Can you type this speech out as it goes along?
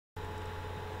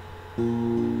I'll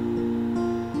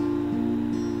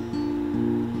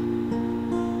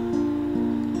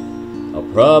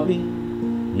probably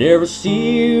never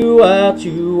see you eye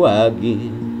to eye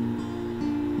again.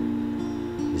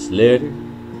 This letter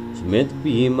is meant to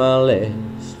be my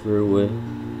last farewell.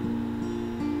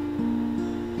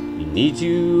 You need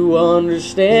to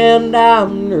understand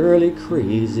I'm nearly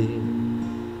crazy.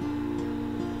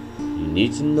 You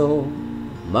need to know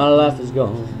my life has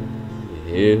gone to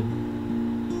hell.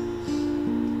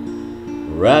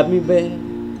 Write me back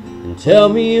and tell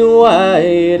me why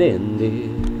it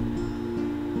ended.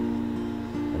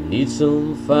 I need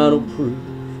some final proof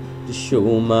to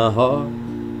show my heart.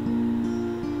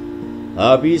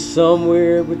 I'll be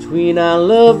somewhere between I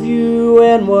love you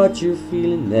and what you're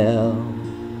feeling now.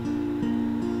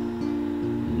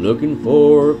 I'm looking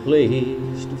for a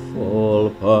place to fall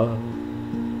apart.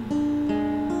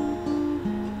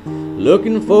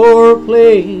 Looking for a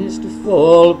place to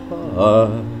fall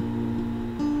apart.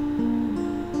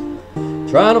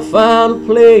 Trying to find a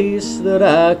place that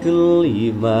I can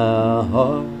leave my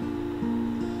heart.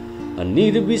 I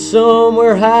need to be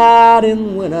somewhere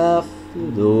hiding when I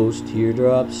feel those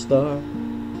teardrops start.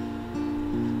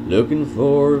 Looking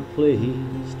for a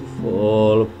place to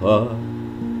fall apart.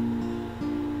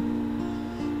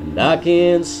 And I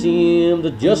can't seem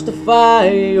to justify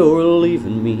your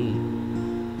leaving me.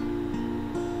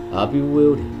 I'll be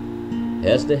bewildered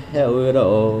as to how it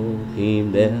all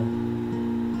came down.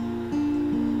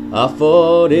 I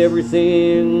thought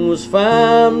everything was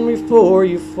fine before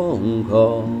your phone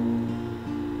call.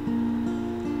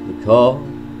 The call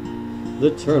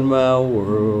that turned my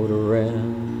world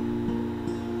around.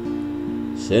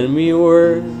 Send me a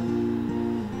word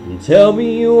and tell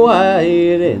me why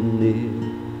it ended.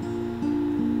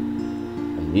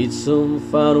 I need some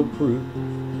final proof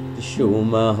to show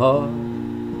my heart.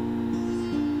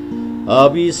 I'll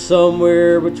be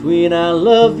somewhere between I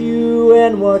love you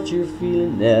and what you're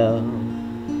feeling now.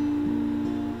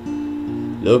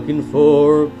 Looking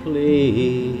for a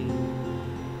place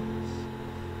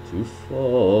to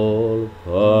fall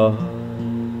apart.